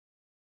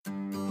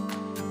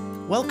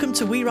Welcome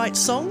to We Write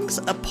Songs,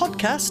 a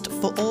podcast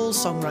for all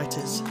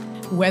songwriters.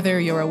 Whether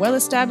you're a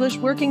well-established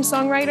working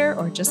songwriter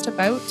or just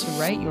about to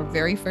write your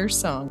very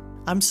first song.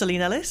 I'm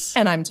Celine Ellis.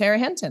 And I'm Tara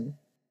Henton.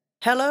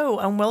 Hello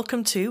and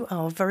welcome to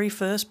our very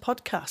first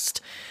podcast.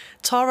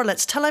 Tara,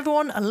 let's tell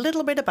everyone a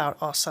little bit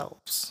about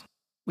ourselves.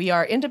 We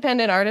are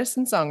independent artists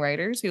and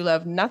songwriters who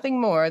love nothing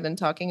more than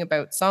talking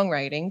about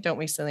songwriting, don't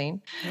we,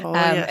 Celine?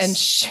 Yes. And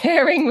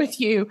sharing with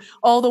you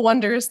all the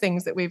wondrous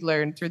things that we've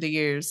learned through the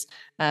years.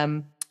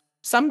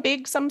 Some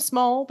big, some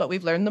small, but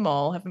we've learned them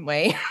all, haven't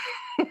we?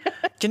 Do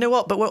you know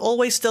what? But we're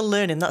always still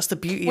learning. That's the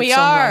beauty of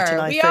songwriting,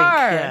 I think.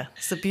 Yeah,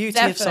 it's the beauty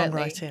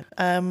Definitely. of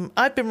songwriting.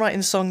 I've been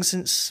writing songs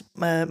since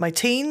my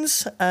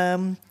teens,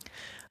 and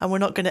we're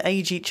not going to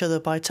age each other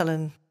by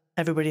telling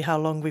everybody how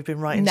long we've been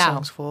writing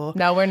songs for.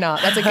 No, we're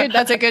not.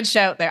 That's a good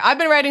shout there. I've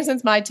been writing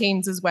since my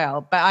teens as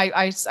well, but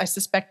I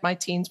suspect my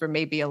teens were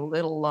maybe a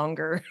little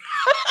longer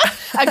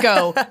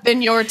ago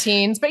than your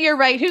teens. But you're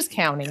right. Who's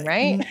counting,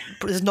 right?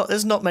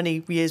 There's not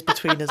many years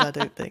between us, I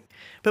don't think.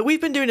 But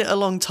we've been doing it a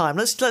long time.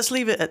 Let's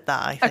leave it at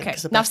that. I think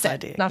is the best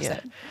idea. Enough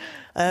said.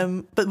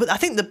 But I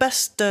think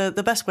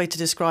the best way to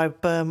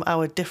describe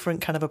our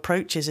different kind of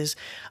approaches is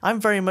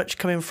I'm very much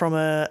coming from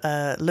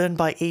a learn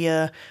by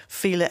ear,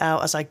 feel it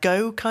out as I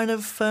go kind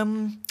of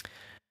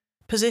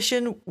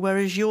position,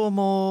 whereas you're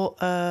more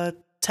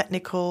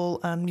technical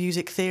and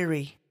music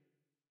theory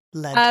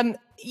led.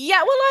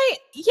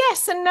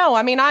 Yes and no.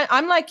 I mean,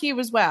 I'm like you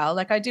as well.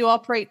 Like I do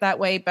operate that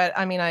way, but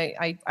I mean,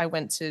 I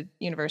went to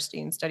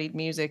university and studied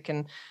music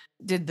and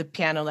did the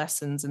piano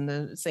lessons and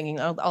the singing,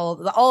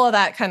 all of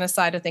that kind of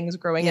side of things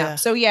growing up.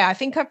 So yeah, I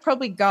think I've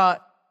probably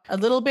got a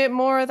little bit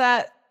more of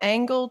that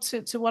angle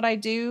to what I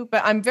do,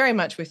 but I'm very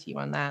much with you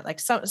on that. Like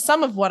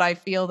some of what I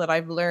feel that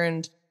I've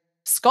learned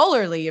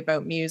scholarly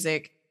about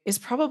music is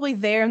probably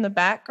there in the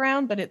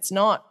background, but it's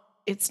not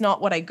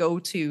what I go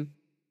to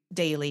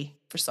daily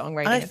for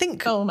songwriting. And I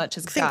think so much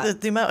is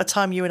that the amount of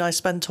time you and I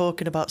spend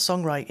talking about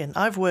songwriting,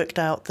 I've worked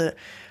out that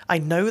I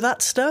know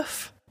that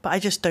stuff, but I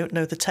just don't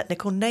know the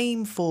technical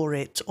name for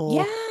it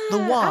or the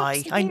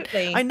why.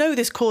 I know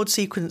this chord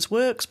sequence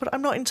works, but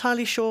I'm not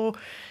entirely sure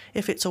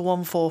if it's a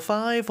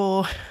 1-4-5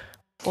 or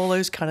all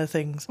those kind of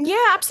things.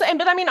 Yeah, absolutely.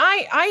 But I mean,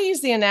 I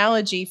use the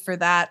analogy for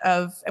that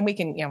of, and we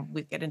can,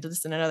 we get into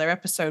this in another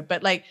episode,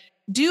 but like,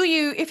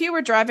 if you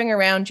were driving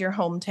around your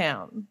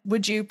hometown,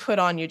 would you put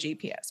on your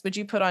GPS? Would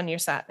you put on your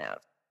sat nav?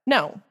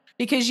 No,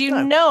 because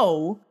you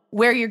know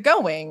where you're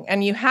going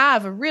and you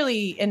have a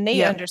really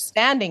innate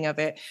understanding of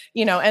it,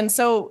 and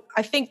so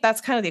I think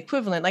that's kind of the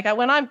equivalent. Like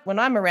when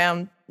I'm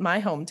around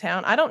my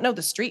hometown, I don't know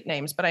the street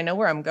names, but I know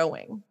where I'm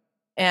going.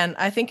 And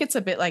I think it's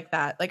a bit like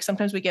that. Like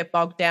sometimes we get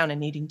bogged down in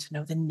needing to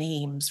know the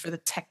names for the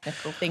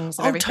technical things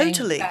of everything.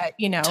 Totally.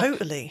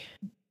 Totally.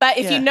 But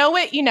if you know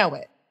it, you know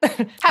it.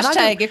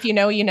 Hashtag if you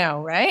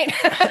know, right?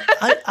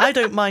 I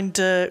don't mind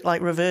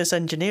like reverse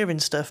engineering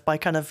stuff by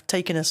kind of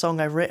taking a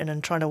song I've written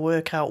and trying to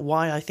work out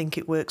why I think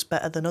it works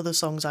better than other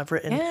songs I've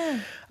written.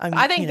 Yeah.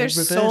 I think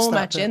there's so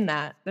much in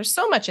that. There's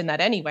so much in that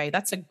anyway.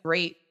 That's a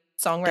great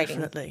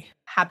songwriting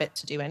habit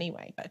to do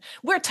anyway. But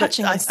we're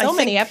touching on so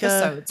many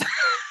episodes.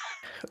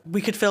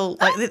 We could feel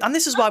like, and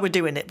this is why we're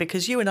doing it,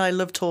 because you and I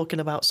love talking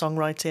about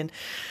songwriting.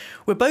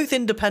 We're both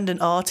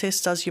independent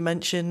artists, as you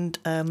mentioned.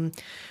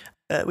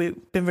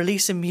 We've been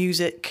releasing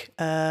music.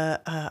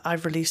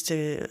 I've released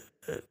a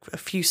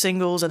few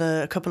singles and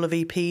a couple of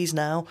EPs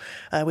now,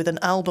 with an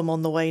album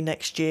on the way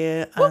next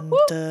year.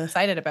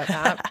 Excited about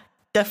that.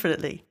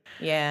 Definitely.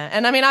 Yeah,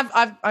 and I mean,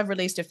 I've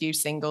released a few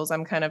singles.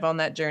 I'm kind of on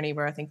that journey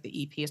where I think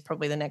the EP is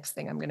probably the next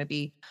thing I'm going to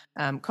be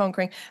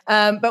conquering.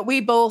 But we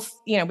both,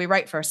 we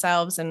write for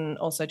ourselves and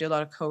also do a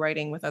lot of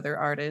co-writing with other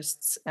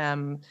artists,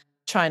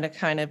 trying to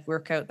kind of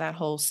work out that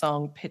whole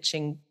song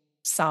pitching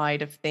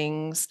side of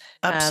things.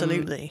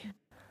 Absolutely.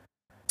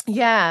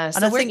 Yeah,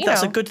 and I think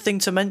that's a good thing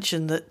to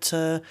mention,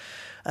 that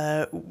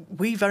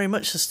we very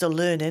much are still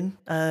learning.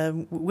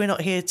 We're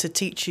not here to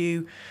teach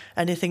you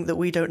anything that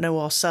we don't know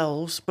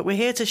ourselves, but we're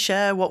here to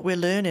share what we're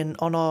learning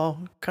on our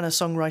kind of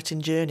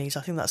songwriting journeys.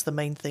 I think that's the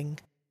main thing.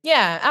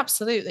 Yeah,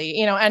 absolutely.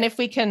 And if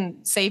we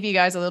can save you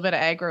guys a little bit of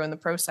aggro in the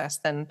process,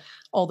 then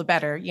all the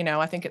better.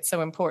 I think it's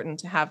so important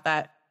to have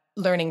that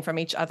learning from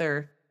each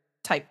other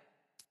type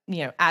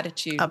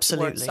attitude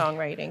towards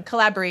songwriting.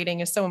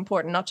 Collaborating is so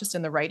important, not just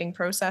in the writing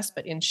process,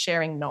 but in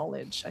sharing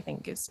knowledge, I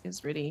think is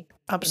really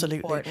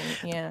important.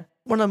 Yeah.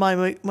 One of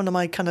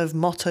my kind of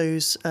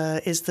mottos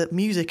is that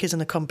music isn't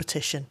a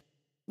competition.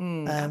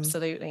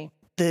 Absolutely.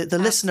 The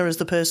listener is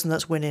the person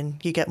that's winning.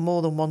 You get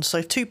more than one. So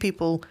if two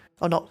people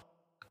are not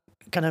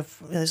kind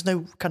of, there's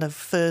no kind of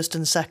first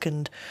and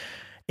second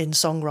in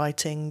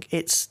songwriting.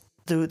 It's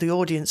the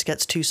audience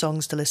gets two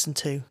songs to listen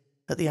to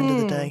at the end of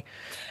the day.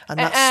 And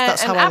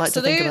that's how I like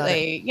to think about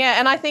it. Yeah,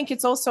 and I think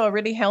it's also a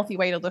really healthy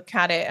way to look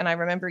at it. And I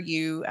remember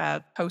you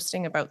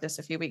posting about this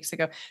a few weeks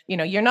ago.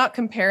 You're not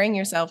comparing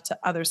yourself to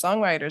other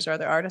songwriters or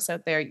other artists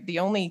out there. The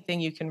only thing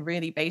you can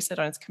really base it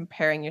on is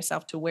comparing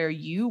yourself to where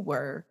you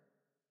were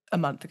a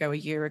month ago, a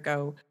year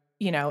ago,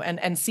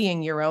 and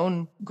seeing your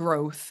own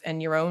growth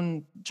and your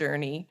own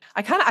journey.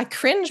 I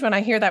cringe when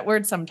I hear that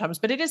word sometimes,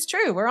 but it is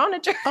true. We're on a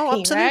journey,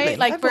 absolutely. right?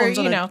 Like Everyone's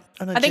we're,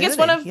 I think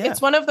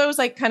it's one of those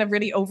like kind of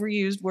really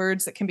overused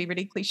words that can be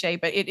really cliche,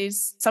 but it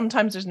is,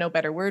 sometimes there's no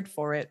better word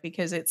for it,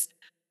 because it's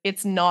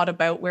not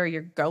about where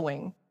you're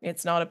going.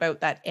 It's not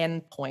about that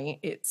end point.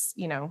 It's,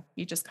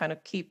 you just kind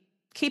of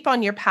keep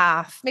on your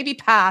path. Maybe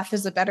path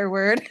is a better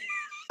word.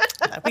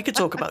 We could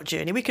talk about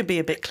journey. We could be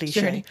a bit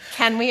cliche. Journey.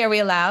 Can we? Are we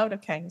allowed?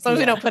 Okay. As long as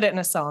we don't put it in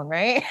a song,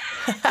 right?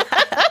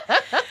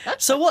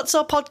 So what's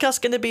our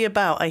podcast going to be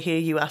about, I hear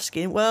you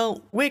asking?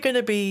 Well, we're going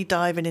to be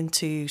diving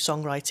into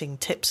songwriting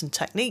tips and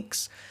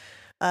techniques,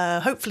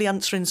 hopefully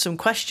answering some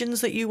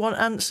questions that you want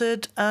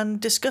answered, and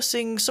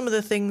discussing some of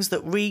the things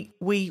that we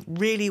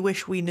really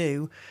wish we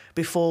knew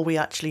before we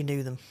actually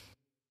knew them.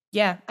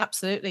 Yeah,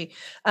 absolutely.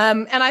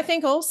 And I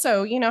think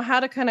also,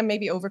 how to kind of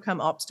maybe overcome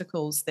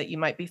obstacles that you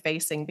might be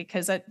facing,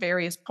 because at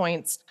various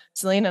points,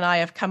 Celine and I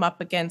have come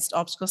up against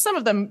obstacles, some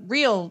of them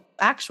real,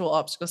 actual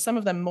obstacles, some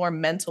of them more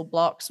mental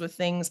blocks with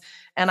things.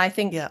 And I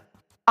think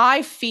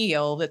I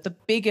feel that the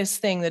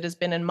biggest thing that has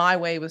been in my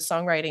way with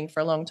songwriting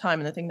for a long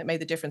time, and the thing that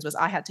made the difference, was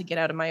I had to get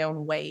out of my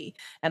own way,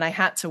 and I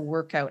had to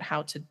work out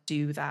how to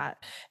do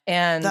that.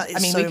 And that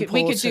is we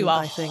could do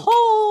a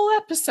whole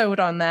episode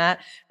on that.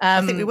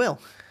 I think we will.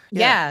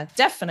 Yeah,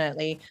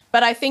 definitely.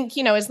 But I think,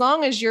 as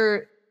long as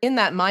you're in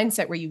that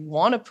mindset where you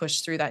want to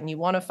push through that and you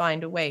want to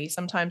find a way,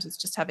 sometimes it's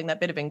just having that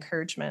bit of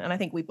encouragement. And I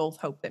think we both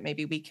hope that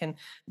maybe we can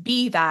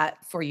be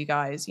that for you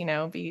guys,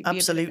 be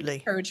absolutely a bit of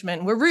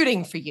encouragement. We're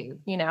rooting for you.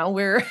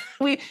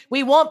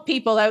 We want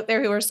people out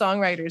there who are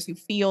songwriters who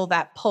feel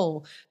that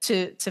pull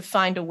to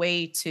find a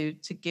way to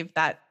give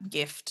that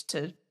gift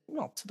to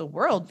the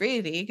world,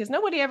 really, because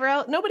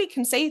nobody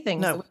can say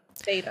things the way you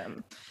say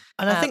them.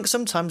 And I think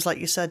sometimes, like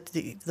you said,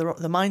 the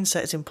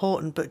mindset is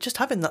important, but just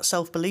having that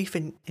self-belief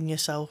in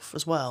yourself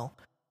as well.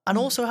 And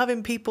also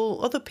having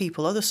other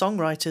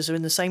songwriters who are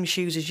in the same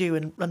shoes as you,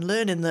 and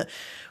learning that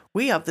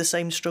we have the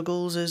same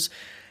struggles as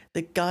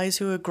the guys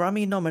who are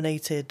Grammy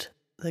nominated,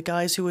 the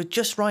guys who are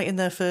just writing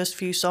their first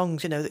few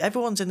songs.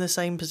 Everyone's in the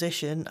same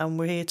position, and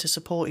we're here to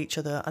support each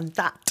other. And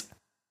that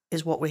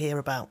is what we're here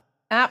about.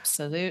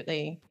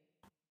 Absolutely.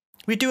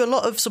 We do a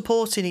lot of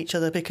supporting each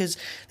other, because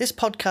this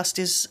podcast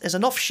is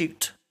an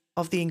offshoot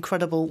of the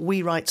incredible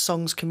We Write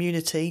Songs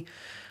community.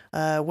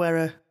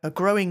 We're a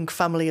growing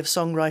family of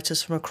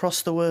songwriters from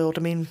across the world.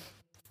 I mean,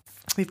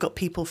 we've got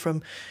people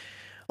from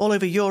all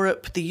over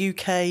Europe, the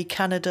UK,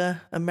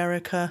 Canada,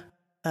 America,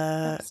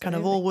 kind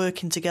of all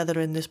working together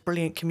in this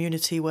brilliant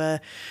community where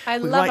I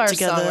love our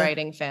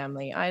songwriting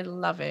family. I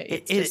love it.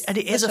 It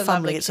is a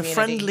family. It's a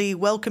friendly,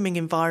 welcoming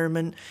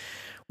environment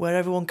where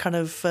everyone kind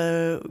of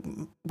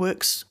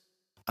works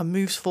and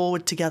moves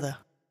forward together.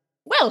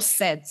 Well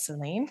said,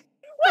 Celine.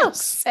 Well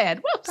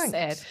said.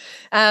 Thanks.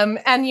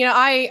 And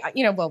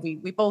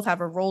we both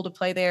have a role to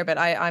play there, but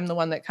I'm the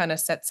one that kind of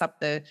sets up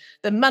the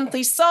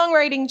monthly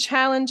songwriting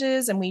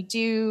challenges, and we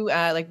do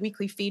like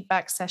weekly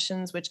feedback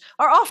sessions, which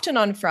are often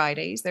on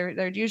Fridays.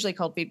 They're usually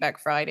called Feedback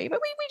Friday, but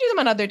we do them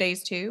on other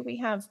days too. We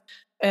have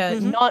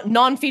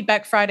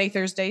non-feedback Friday,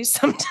 Thursdays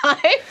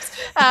sometimes,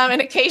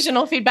 and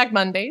occasional feedback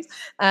Mondays.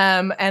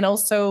 And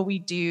also we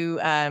do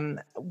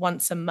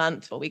once a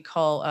month what we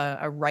call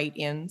a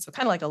write-in, so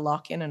kind of like a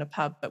lock-in in a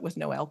pub, but with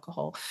no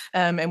alcohol.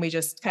 And we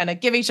just kind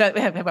of give each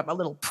other have a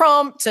little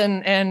prompt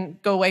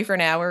and go away for an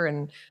hour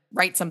and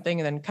write something,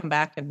 and then come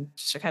back, and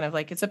just kind of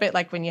like, it's a bit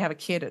like when you have a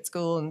kid at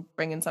school and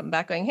bringing something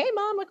back going, hey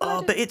mom, look what I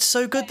did. But it's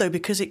so good though,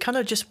 because it kind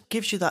of just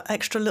gives you that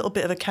extra little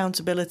bit of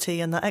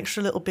accountability and that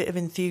extra little bit of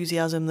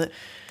enthusiasm, that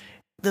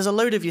there's a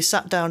load of you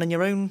sat down in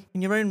your own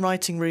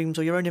writing rooms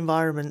or your own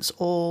environments,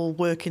 all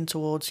working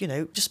towards,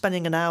 just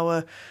spending an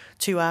hour,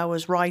 2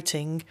 hours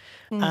writing,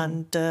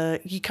 and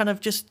you kind of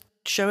just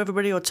show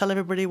everybody or tell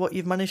everybody what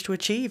you've managed to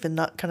achieve and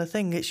that kind of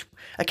thing. It's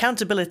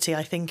accountability,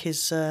 I think,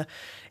 is a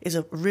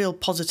real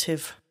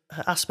positive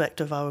aspect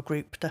of our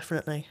group,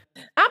 definitely.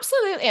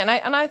 Absolutely. And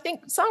I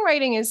think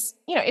songwriting is,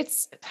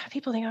 it's,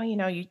 people think,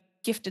 you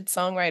gifted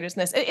songwriters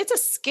and this, it's a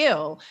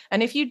skill.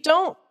 And if you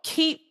don't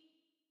keep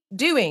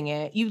doing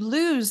it, you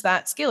lose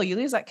that skill, you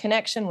lose that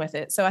connection with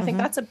it. So I think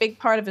that's a big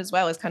part of it as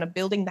well, is kind of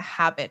building the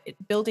habit,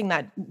 building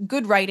that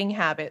good writing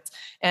habits,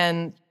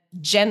 and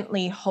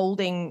gently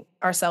holding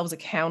ourselves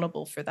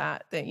accountable for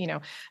that,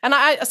 and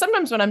I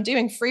sometimes when I'm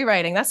doing free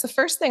writing, that's the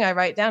first thing I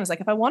write down, is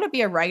like, if I want to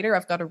be a writer,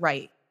 I've got to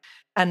write.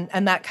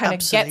 And that kind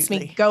of gets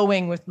me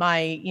going with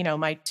my,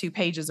 my 2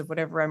 pages of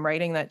whatever I'm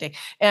writing that day.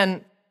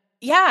 And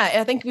yeah,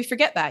 I think we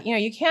forget that,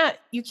 you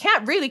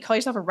can't really call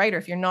yourself a writer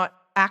if you're not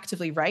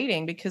actively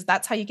writing, because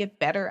that's how you get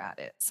better at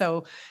it.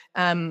 So,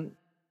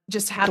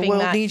 just having the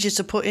world needs you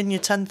to put in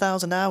your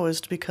 10,000 hours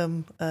to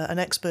become an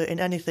expert in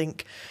anything.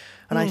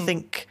 And I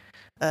think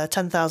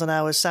 10,000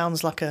 hours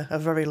sounds like a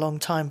very long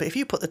time, but if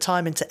you put the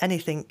time into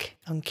anything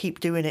and keep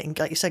doing it, and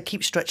like you said,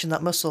 keep stretching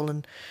that muscle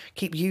and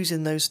keep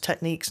using those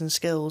techniques and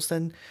skills,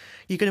 then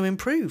you're going to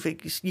improve.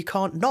 You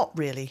can't not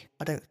really,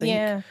 I don't think.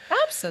 Yeah,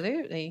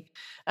 Absolutely.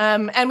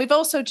 And we've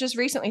also just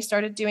recently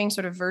started doing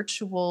sort of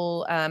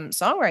virtual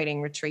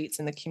songwriting retreats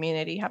in the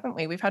community, haven't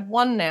we? We've had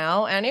one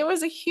now, and it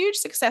was a huge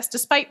success,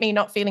 despite me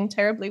not feeling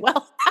terribly well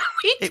that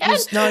weekend. It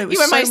was you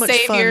were so my much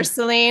savior, fun.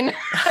 Celine.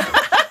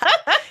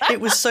 It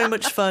was so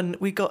much fun.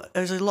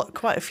 There's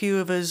quite a few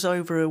of us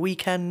over a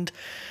weekend.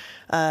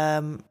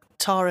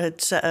 Tara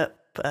had set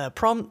up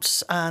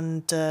prompts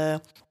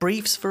and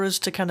briefs for us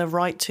to kind of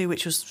write to,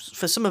 which was,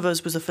 for some of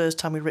us, was the first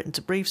time we'd written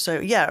to briefs. So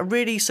yeah, a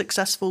really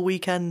successful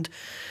weekend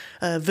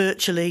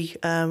virtually.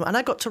 And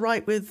I got to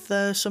write with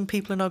some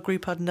people in our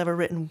group I'd never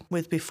written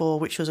with before,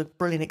 which was a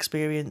brilliant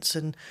experience,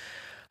 and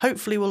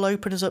hopefully will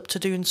open us up to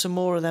doing some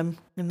more of them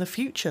in the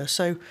future.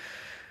 So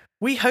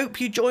we hope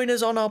you join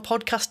us on our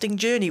podcasting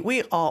journey.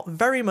 We are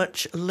very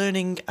much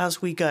learning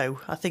as we go,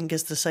 I think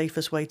is the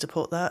safest way to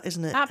put that,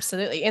 isn't it?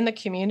 Absolutely. In the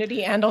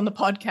community and on the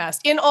podcast,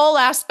 in all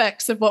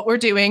aspects of what we're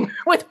doing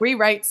with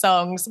Rewrite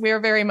Songs, we're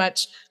very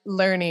much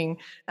learning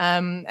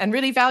and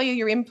really value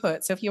your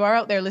input. So if you are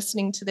out there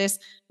listening to this,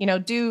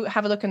 do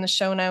have a look in the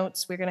show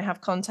notes. We're going to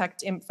have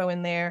contact info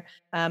in there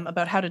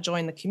about how to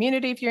join the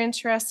community if you're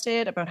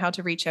interested, about how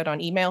to reach out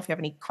on email if you have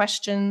any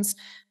questions,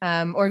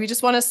 or if you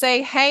just want to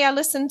say, hey, I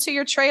listened to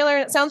your trailer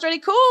and it sounds really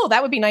cool.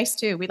 That would be nice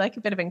too. We like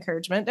a bit of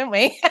encouragement, don't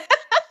we?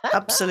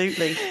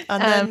 Absolutely.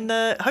 And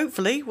then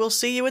hopefully we'll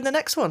see you in the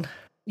next one.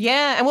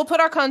 Yeah, and we'll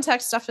put our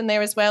contact stuff in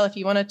there as well if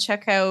you want to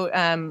check out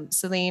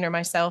Celine or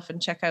myself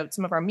and check out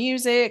some of our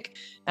music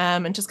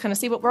and just kind of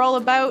see what we're all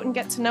about and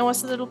get to know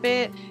us a little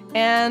bit.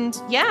 And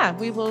yeah,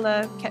 we will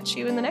catch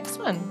you in the next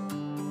one.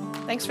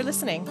 Thanks for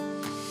listening.